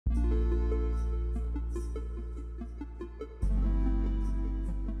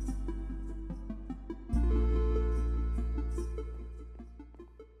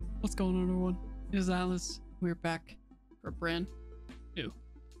What's going on, everyone? It is Atlas. We're back for a brand new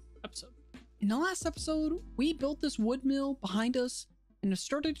episode. In the last episode, we built this wood mill behind us and it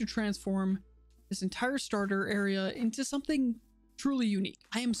started to transform this entire starter area into something truly unique.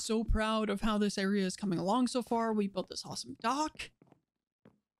 I am so proud of how this area is coming along so far. We built this awesome dock.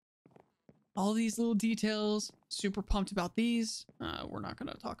 All these little details. Super pumped about these. We're not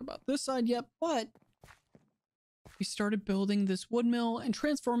going to talk about this side yet, but we started building this wood mill and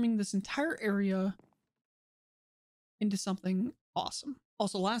transforming this entire area into something awesome.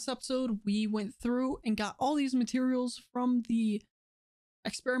 Also, last episode, we went through and got all these materials from the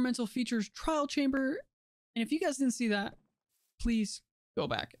experimental features trial chamber. And if you guys didn't see that, please go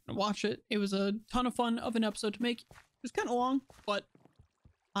back and watch it. It was a ton of fun of an episode to make. It was kind of long, but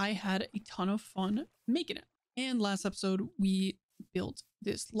I had a ton of fun making it. And last episode, we built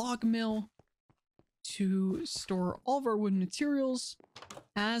this log mill to store all of our wood materials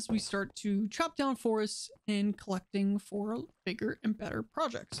as we start to chop down forests and collecting for bigger and better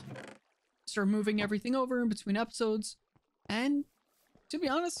projects. Start moving everything over in between episodes, and to be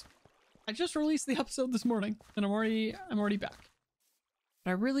honest, I just released the episode this morning and I'm already back. But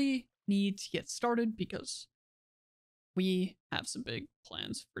I really need to get started because we have some big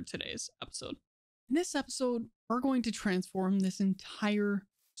plans for today's episode. In this episode, we're going to transform this entire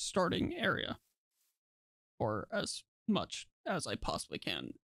starting area, or as much as I possibly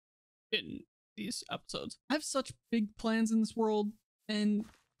can in these episodes. I have such big plans in this world, and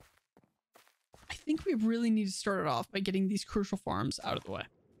I think we really need to start it off by getting these crucial farms out of the way.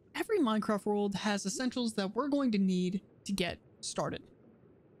 Every Minecraft world has essentials that we're going to need to get started.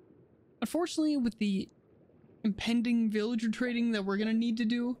 Unfortunately, with the impending villager trading that we're going to need to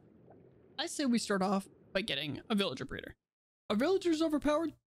do, I say we start off by getting a villager breeder. Are villagers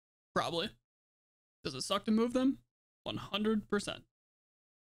overpowered? Probably. Does it suck to move them? 100%.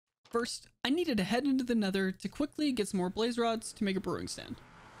 First, I needed to head into the nether to quickly get some more blaze rods to make a brewing stand.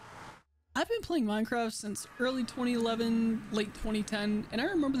 I've been playing Minecraft since early 2011, late 2010, and I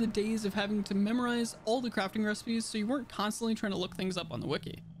remember the days of having to memorize all the crafting recipes so you weren't constantly trying to look things up on the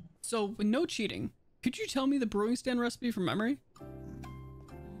wiki. So with no cheating, could you tell me the brewing stand recipe from memory?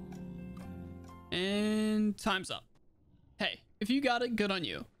 And time's up. Hey, if you got it, good on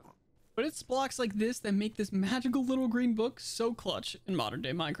you. But it's blocks like this that make this magical little green book so clutch in modern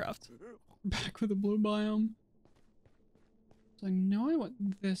day Minecraft. Back with a blue biome. So I know I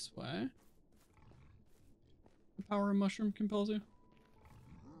went this way. The power of mushroom compels you.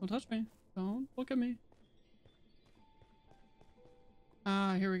 Don't touch me. Don't look at me.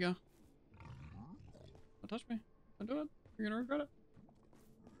 Ah, here we go. Don't touch me. Don't do it. You're gonna regret it.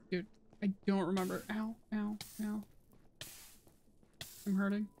 Dude, I don't remember. Ow, ow, ow. I'm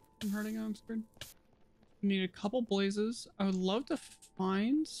hurting. I'm scared. We need a couple blazes. I would love to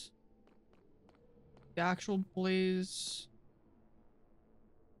find the actual blaze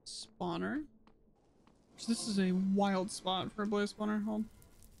spawner. So this is a wild spot for a blaze spawner. Hold.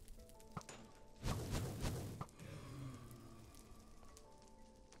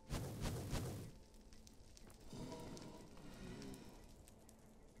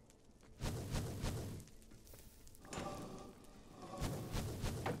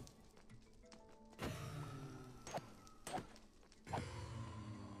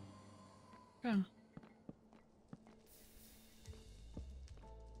 Yeah.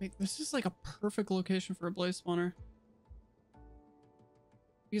 Wait, this is like a perfect location for a blaze spawner.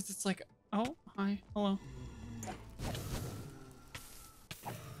 Because it's like, oh, hi, hello.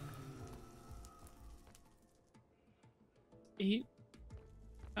 Eight.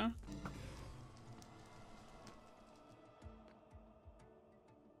 Yeah.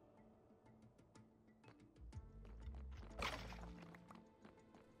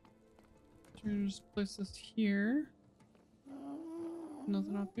 Just place this here.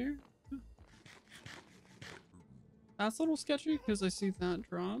 Nothing up here. Huh. That's a little sketchy because I see that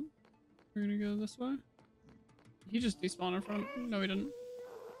drop. We're gonna go this way. He just despawned in front. No, he didn't.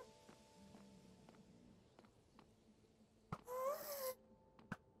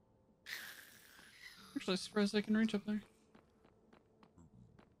 Actually, surprised I can reach up there.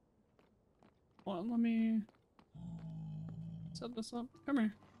 Well, let me set this up. Come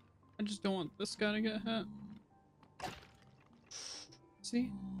here. I just don't want this guy to get hit.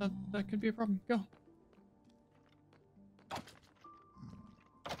 See? That could be a problem. Go.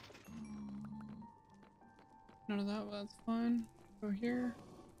 None of that, but that's fine. Go here.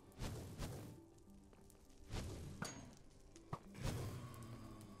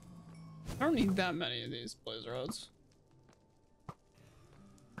 I don't need that many of these blaze rods.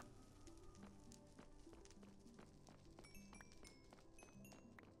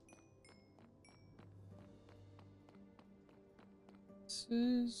 This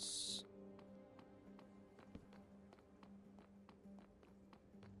is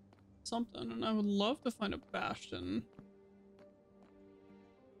something, and I would love to find a bastion.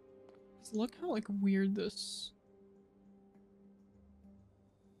 Just look how like weird this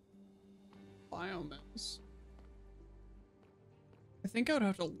biome is. I think I would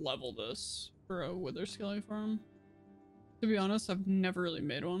have to level this for a wither skelly farm. To be honest, I've never really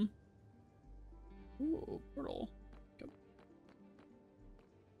made one. Ooh, portal. Yep.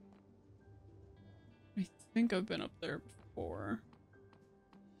 I think I've been up there before.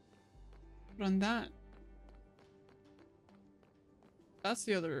 But on that, that's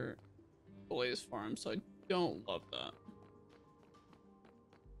the other blaze farm, so I don't love that.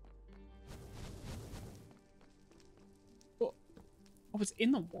 Oh, oh, it's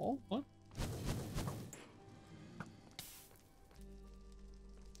in the wall? What?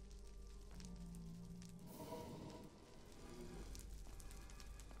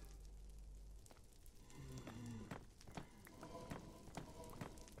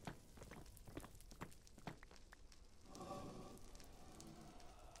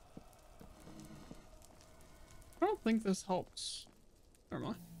 I don't think this helps. Never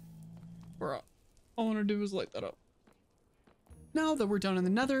mind. We're up. All I want to do is light that up. Now that we're done in the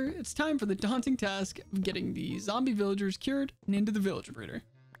nether, it's time for the daunting task of getting the zombie villagers cured and into the villager breeder.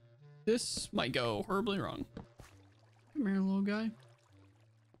 This might go horribly wrong. Come here, little guy.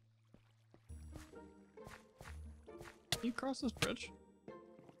 Can you cross this bridge?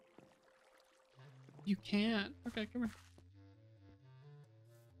 You can't. Okay, come here.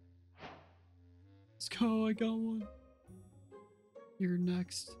 Let's go, I got one. You're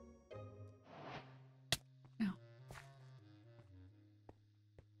next. Now.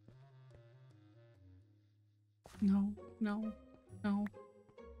 No, no, no,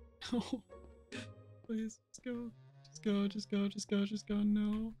 no. Please, just go. Just go, just go, just go, just go.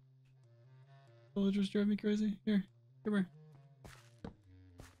 No. Villagers drive me crazy. Here, come here.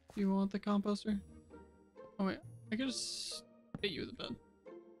 Do you want the composter? Oh wait, I could just hit you with the bed.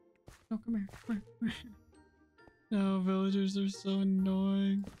 No, come here, come here, come here. No, villagers are so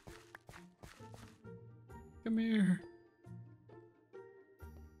annoying. Come here.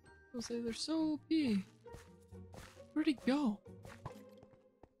 They'll say they're so OP. Where'd he go?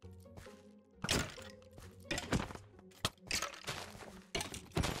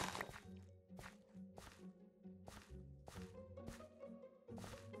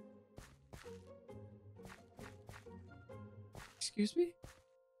 Excuse me?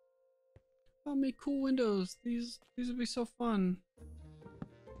 I'll make cool windows. These would be so fun.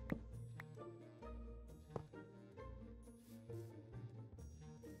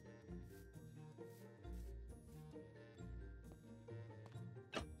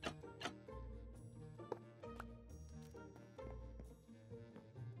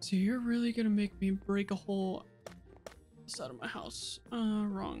 So you're really gonna make me break a hole outside of my house?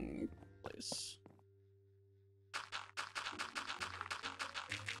 Wrong place.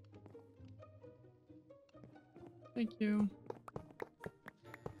 Thank you.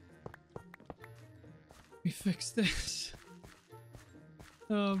 We fixed this.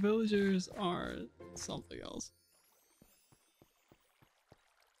 Oh, villagers are something else.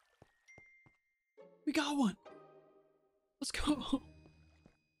 We got one! Let's go!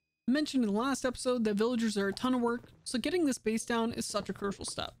 I mentioned in the last episode that villagers are a ton of work, so getting this base down is such a crucial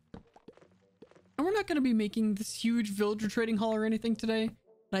step. And we're not going to be making this huge villager trading hall or anything today,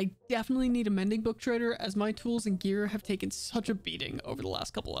 but I definitely need a mending book trader as my tools and gear have taken such a beating over the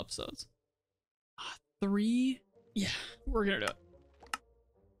last couple episodes. 3? Yeah, we're gonna do it.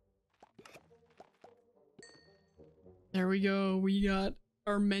 There we go. We got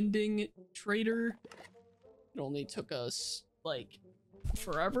our mending trader. It only took us like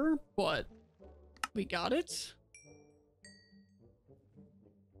forever, but we got it.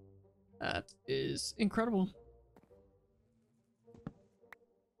 That is incredible.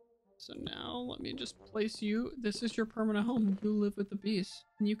 So now let me just place you. This is your permanent home. You live with the beast.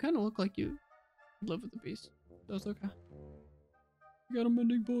 And you kind of look like you live with the beast. That's okay. We got a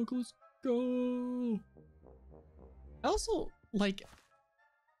mending book. Let's go. I also like,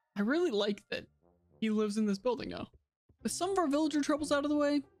 I really like that he lives in this building now. With some of our villager troubles out of the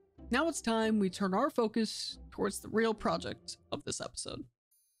way, now it's time we turn our focus towards the real project of this episode.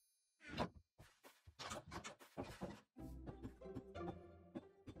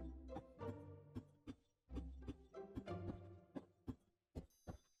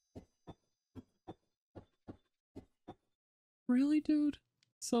 Really, dude?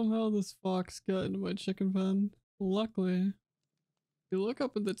 Somehow this fox got into my chicken pen. Luckily, if you look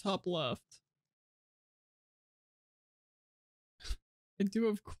up in the top left, I do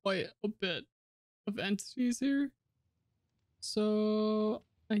have quite a bit of entities here. So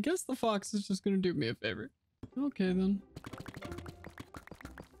I guess the fox is just gonna do me a favor. Okay then.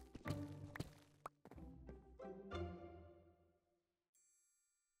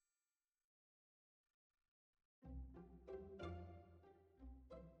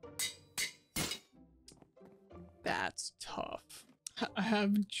 That's tough. I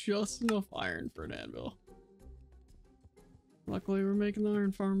have just enough iron for an anvil. Luckily, we're making the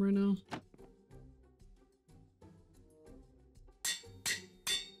iron farm right now.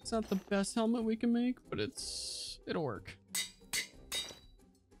 It's not the best helmet we can make, but it'll work.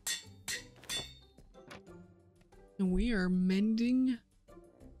 And we are mending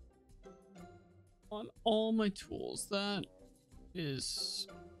on all my tools. That is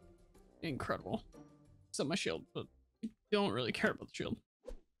incredible. Except my shield, but I don't really care about the shield.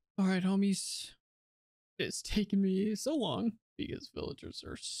 Alright, homies. It's taken me so long because villagers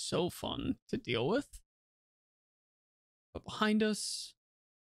are so fun to deal with. But behind us,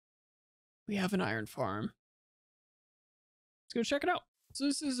 we have an iron farm. Let's go check it out. So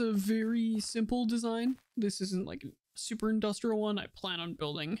this is a very simple design. This isn't like a super industrial one. I plan on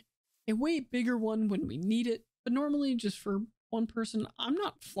building a way bigger one when we need it. But normally just for one person, I'm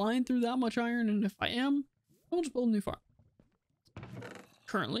not flying through that much iron. And if I am, I'll just build a new farm.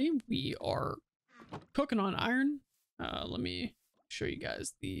 Currently, we are cooking on iron. Let me show you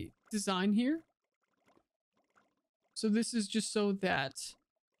guys the design here. So this is just so that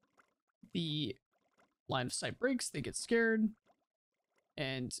the line of sight breaks, they get scared,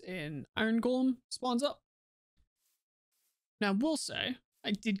 and an iron golem spawns up. Now, we'll say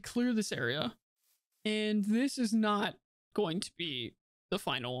I did clear this area, and this is not going to be the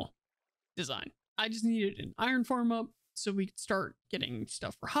final design. I just needed an iron farm up so we could start getting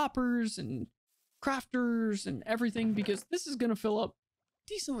stuff for hoppers and crafters and everything, because this is going to fill up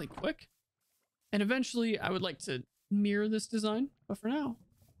decently quick. And eventually I would like to mirror this design, but for now,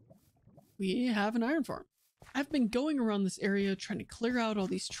 we have an iron farm. I've been going around this area trying to clear out all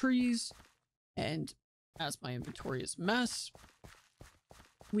these trees, and as my inventory is a mess,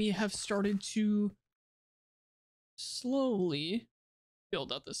 we have started to slowly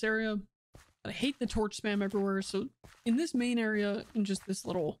build out this area. I hate the torch spam everywhere, so in this main area, in just this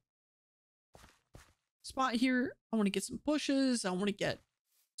little spot here, I want to get some bushes, I want to get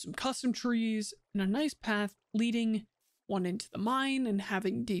some custom trees, and a nice path leading one into the mine and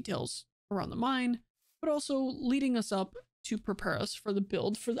having details around the mine, but also leading us up to prepare us for the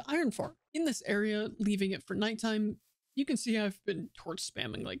build for the iron farm. In this area, leaving it for nighttime, you can see I've been torch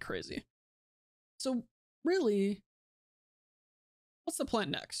spamming like crazy. So really, what's the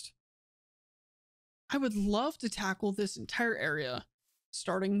plan next? I would love to tackle this entire area,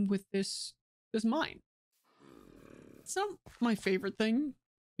 starting with this mine. It's not my favorite thing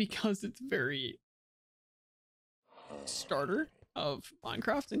because it's very starter of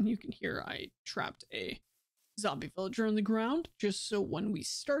Minecraft, and you can hear I trapped a zombie villager in the ground just so when we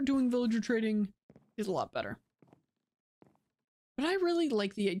start doing villager trading, it's a lot better. But I really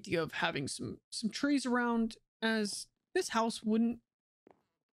like the idea of having some trees around, as this house wouldn't...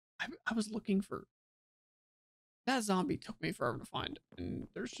 I was looking for... That zombie took me forever to find, and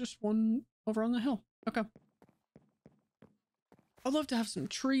there's just one over on the hill. Okay. I'd love to have some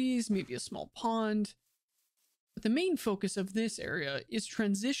trees, maybe a small pond. But the main focus of this area is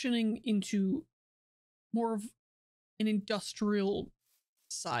transitioning into more of an industrial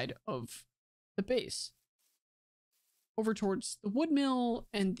side of the base. Over towards the wood mill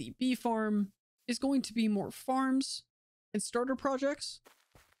and the bee farm is going to be more farms and starter projects.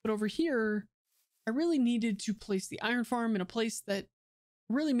 But over here, I really needed to place the iron farm in a place that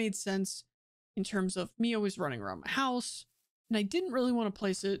really made sense in terms of me always running around my house. And I didn't really want to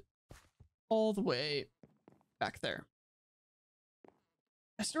place it all the way back there.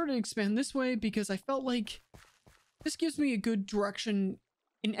 I started to expand this way because I felt like this gives me a good direction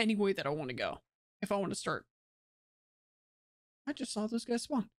in any way that I want to go. If I want to start. I just saw this guy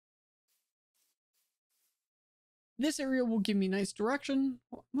spawn. This area will give me nice direction.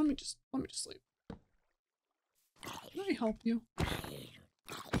 Let me just sleep. Can I help you?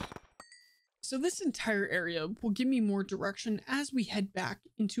 So this entire area will give me more direction as we head back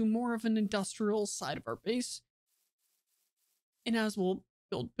into more of an industrial side of our base. And as we'll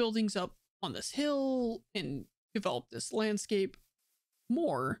build buildings up on this hill and develop this landscape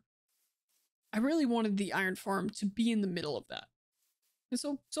more, I really wanted the iron farm to be in the middle of that. And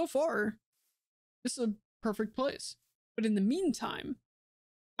so far, this is a perfect place. But in the meantime,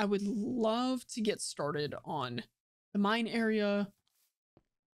 I would love to get started on the mine area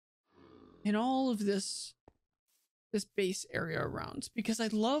and all of this this base area around because I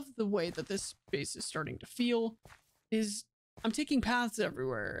love the way that this base is starting to feel. Is I'm taking paths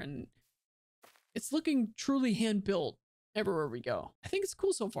everywhere and it's looking truly hand built everywhere we go. I think it's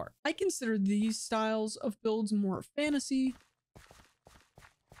cool so far. I consider these styles of builds more fantasy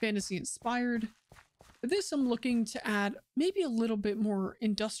inspired. For this, I'm looking to add maybe a little bit more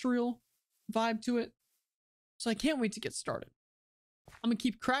industrial vibe to it. So I can't wait to get started. I'm gonna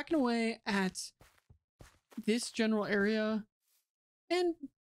keep cracking away at this general area and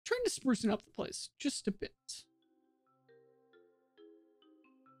trying to sprucing up the place just a bit.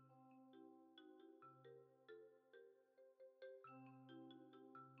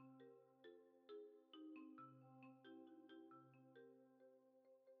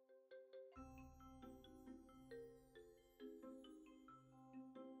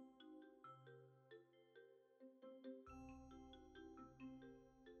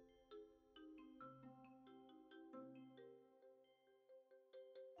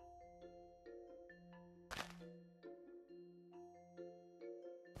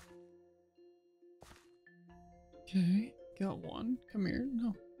 Okay, got one. Come here.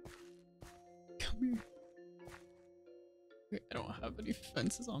 No. Come here. Wait, I don't have any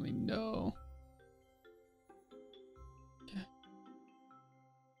fences on me. No. Okay.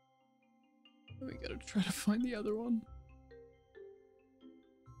 We gotta try to find the other one.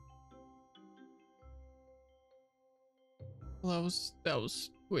 Well, that was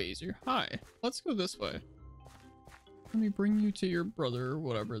way easier. Hi. Let's go this way. Let me bring you to your brother or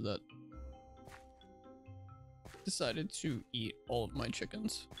whatever that decided to eat all of my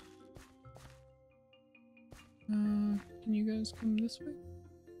chickens. Can you guys come this way?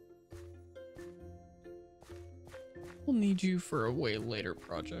 We'll need you for a way later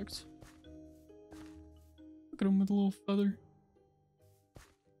project. Look at him with a little feather.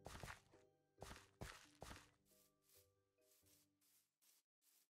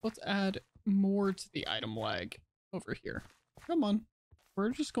 Let's add more to the item lag over here. Come on.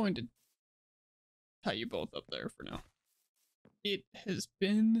 We're just going to tie you both up there for now. It has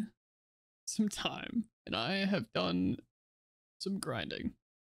been some time and I have done some grinding.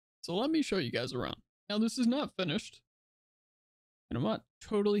 So let me show you guys around. Now this is not finished and I'm not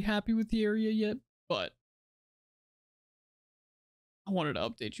totally happy with the area yet, but I wanted to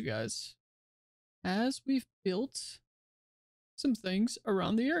update you guys as we've built some things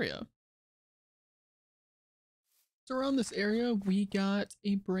around the area. So around this area, we got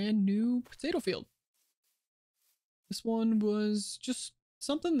a brand new potato field. This one was just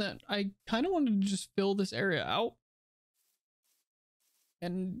something that I kind of wanted to just fill this area out.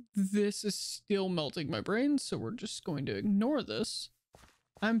 And this is still melting my brain, so we're just going to ignore this.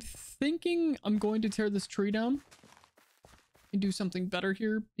 I'm thinking I'm going to tear this tree down and do something better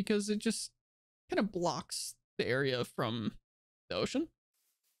here because it just kind of blocks the area from the ocean.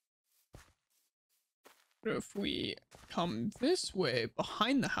 But if we come this way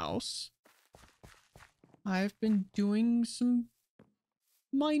behind the house, I've been doing some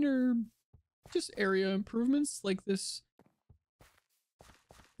minor just area improvements like this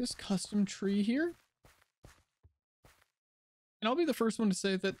custom tree here. And I'll be the first one to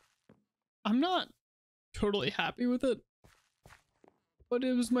say that I'm not totally happy with it, but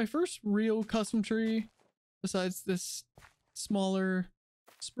it was my first real custom tree besides this smaller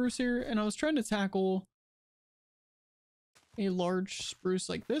spruce here, and I was trying to tackle a large spruce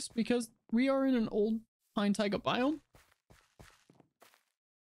like this because we are in an old pine taiga biome.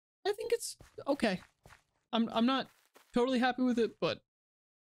 I think it's okay. I'm not totally happy with it, but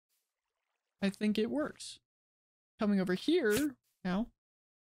I think it works. Coming over here now.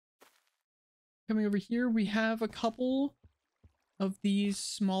 Coming over here, we have a couple of these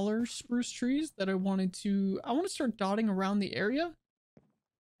smaller spruce trees that I want to start dotting around the area.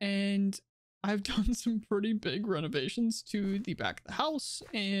 And I've done some pretty big renovations to the back of the house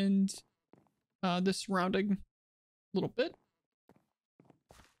and the surrounding little bit.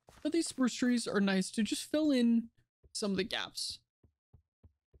 But these spruce trees are nice to just fill in some of the gaps.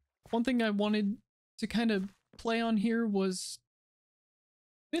 One thing I wanted to kind of play on here was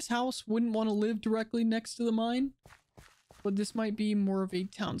this house wouldn't want to live directly next to the mine, but this might be more of a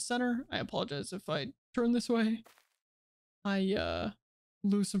town center. I apologize if I turn this way. I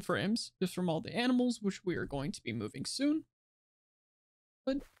lose some frames just from all the animals, which we are going to be moving soon.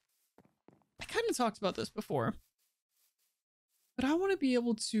 But I kind of talked about this before, but I want to be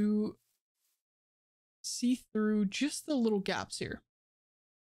able to see through just the little gaps here.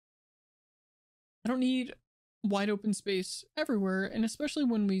 I don't need wide open space everywhere, and especially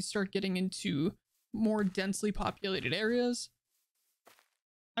when we start getting into more densely populated areas,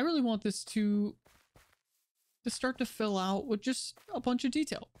 I really want this to to start to fill out with just a bunch of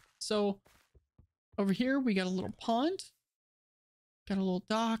detail. So over here, we got a little pond, got a little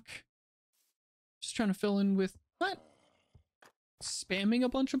dock, just trying to fill in with not spamming a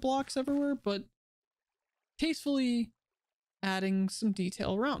bunch of blocks everywhere, but tastefully adding some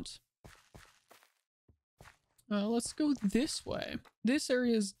detail around. Let's go this way. This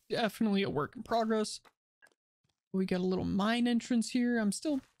area is definitely a work in progress. We got a little mine entrance here. I'm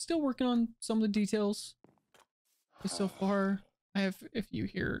still working on some of the details. But so far, I have, if you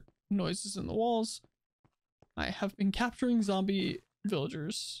hear noises in the walls, I have been capturing zombie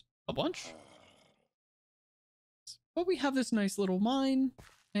villagers a bunch. But we have this nice little mine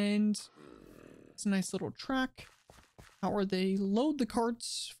and it's a nice little track. How they load the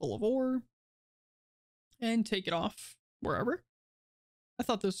carts full of ore and take it off wherever. I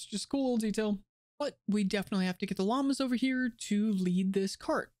thought this was just a cool little detail, but we definitely have to get the llamas over here to lead this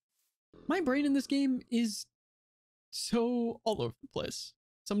cart. My brain in this game is so all over the place.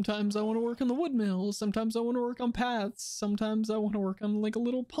 Sometimes I want to work on the wood mill, sometimes I want to work on paths, sometimes I want to work on like a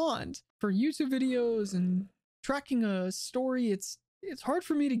little pond. For YouTube videos and tracking a story, it's hard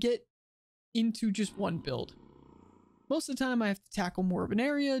for me to get into just one build. Most of the time I have to tackle more of an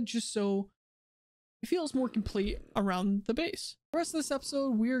area just so it feels more complete around the base. The rest of this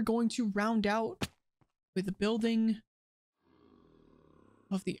episode, we're going to round out with the building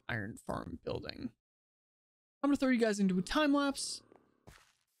of the iron farm building. I'm going to throw you guys into a time lapse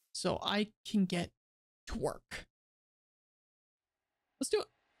so I can get to work. Let's do it.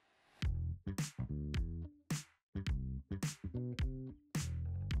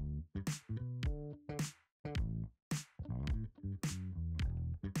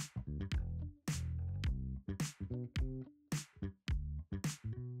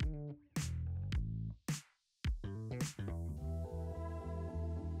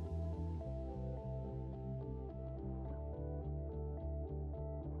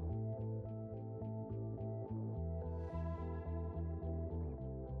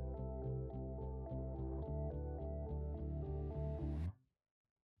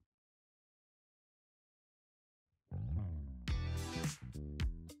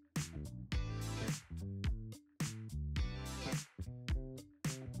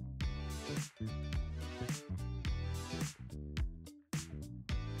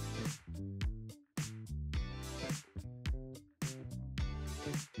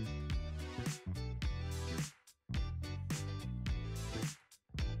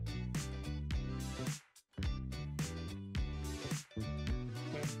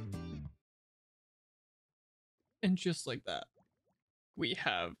 And just like that, we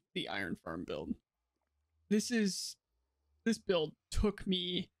have the iron farm build. This build took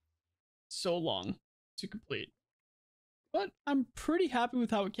me so long to complete, but I'm pretty happy with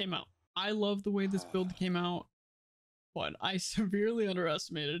how it came out. I love the way this build came out, but I severely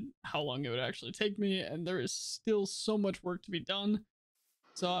underestimated how long it would actually take me, and there is still so much work to be done.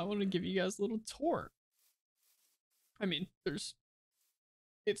 So I want to give you guys a little tour. I mean,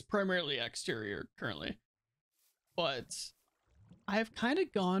 it's primarily exterior currently, but I've kind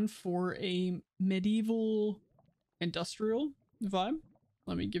of gone for a medieval industrial vibe.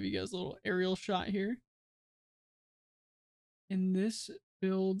 Let me give you guys a little aerial shot here. And this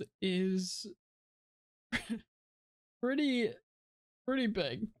build is pretty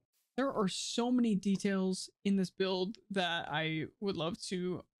big. There are so many details in this build that I would love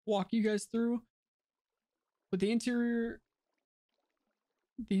to walk you guys through. But the interior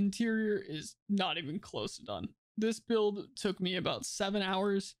is not even close to done. This build took me about 7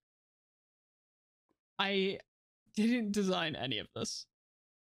 hours. I didn't design any of this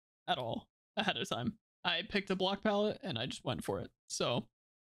at all ahead of time. I picked a block palette and I just went for it. So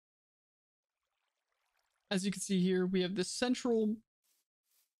as you can see here, we have this central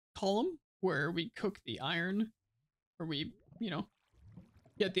column where we cook the iron, or we,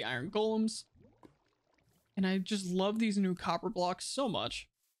 get the iron golems. And I just love these new copper blocks so much.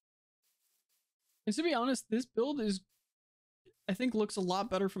 And to be honest, this build I think looks a lot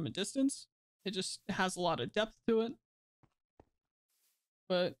better from a distance. It just has a lot of depth to it.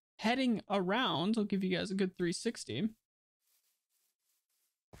 But heading around, I'll give you guys a good 360.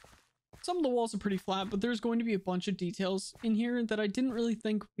 Some of the walls are pretty flat, but there's going to be a bunch of details in here that I didn't really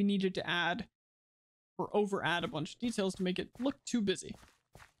think we needed to add or over add a bunch of details to make it look too busy.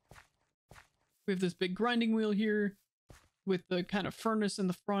 We have this big grinding wheel here with the kind of furnace in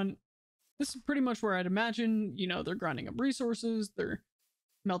the front. This is pretty much where I'd imagine, they're grinding up resources, they're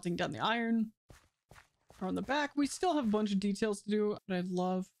melting down the iron. Or on the back, we still have a bunch of details to do, but I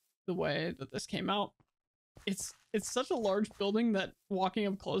love the way that this came out. It's such a large building that walking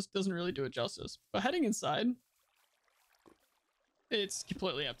up close doesn't really do it justice. But heading inside, It's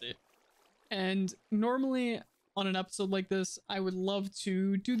completely empty. And normally on an episode like this, I would love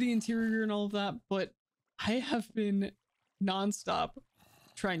to do the interior and all of that, but I have been nonstop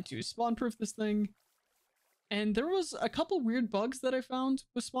trying to spawn proof this thing. And there was a couple weird bugs that I found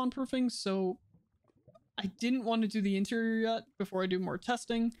with spawn proofing, so I didn't want to do the interior yet before I do more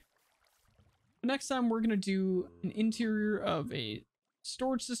testing. But next time we're going to do an interior of a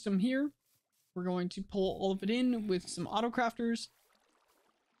storage system here. We're going to pull all of it in with some auto crafters.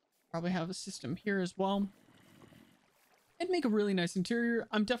 Probably have a system here as well. And make a really nice interior.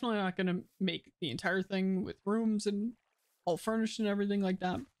 I'm definitely not going to make the entire thing with rooms and all furnished and everything like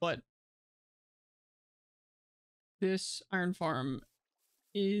that, but this iron farm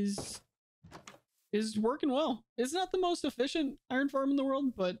is working well. It's not the most efficient iron farm in the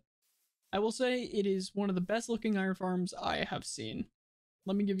world, but I will say it is one of the best looking iron farms I have seen.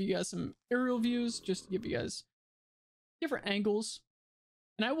 Let me give you guys some aerial views just to give you guys different angles.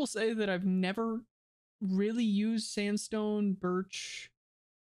 And I will say that I've never really used sandstone, birch,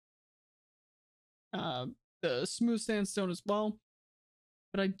 the smooth sandstone as well.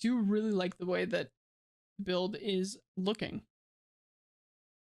 But I do really like the way that the build is looking.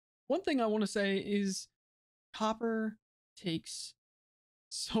 One thing I want to say is copper takes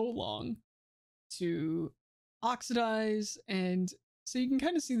so long to oxidize, and so you can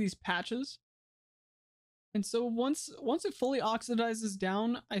kind of see these patches. And so once it fully oxidizes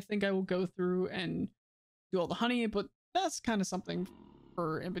down, I think I will go through and do all the honey, but that's kind of something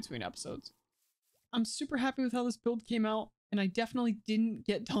for in between episodes. I'm super happy with how this build came out, and I definitely didn't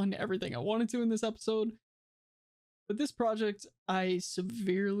get done everything I wanted to in this episode. But this project, I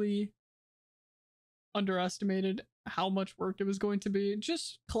severely underestimated how much work it was going to be.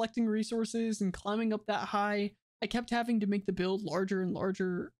 Just collecting resources and climbing up that high, I kept having to make the build larger and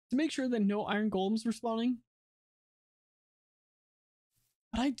larger to make sure that no iron golems were spawning.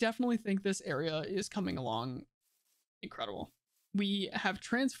 But I definitely think this area is coming along incredible. We have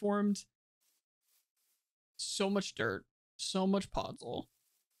transformed so much dirt, so much podzol,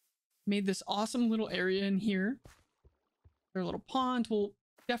 made this awesome little area in here. Their little pond. Will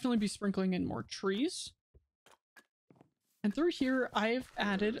definitely be sprinkling in more trees. And through here, I've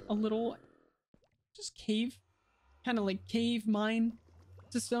added a little just cave, kind of like cave mine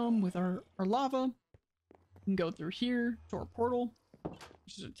system with our lava. We can go through here to our portal,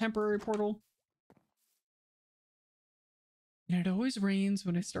 which is a temporary portal. And it always rains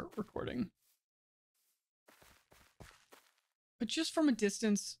when I start recording. But just from a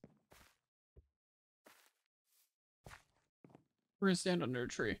distance, we're gonna stand under a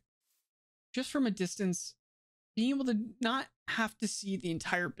tree. Just from a distance, being able to not have to see the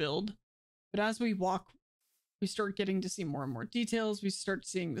entire build, but as we walk, we start getting to see more and more details. We start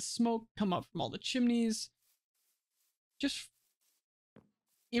seeing the smoke come up from all the chimneys. Just,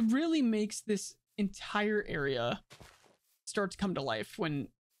 it really makes this entire area start to come to life when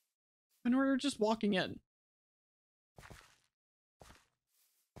we're just walking in.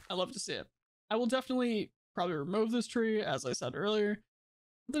 I love to see it. I will definitely probably remove this tree, as I said earlier.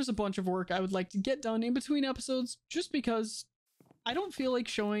 There's a bunch of work I would like to get done in between episodes, just because I don't feel like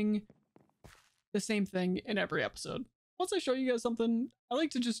showing the same thing in every episode. Once I show you guys something, I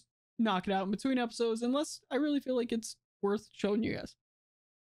like to just knock it out in between episodes, unless I really feel like it's worth showing you guys.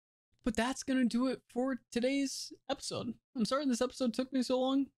 But that's gonna do it for today's episode. I'm sorry this episode took me so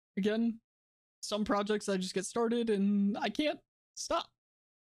long. Again, some projects I just get started and I can't stop.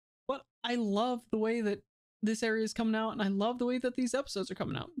 But I love the way that this area is coming out, and I love the way that these episodes are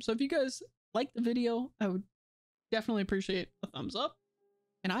coming out. So if you guys like the video, I would definitely appreciate a thumbs up,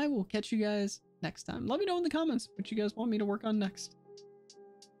 and I will catch you guys next time. Let me know in the comments what you guys want me to work on next.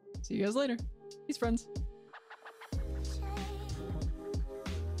 See you guys later. Peace, friends.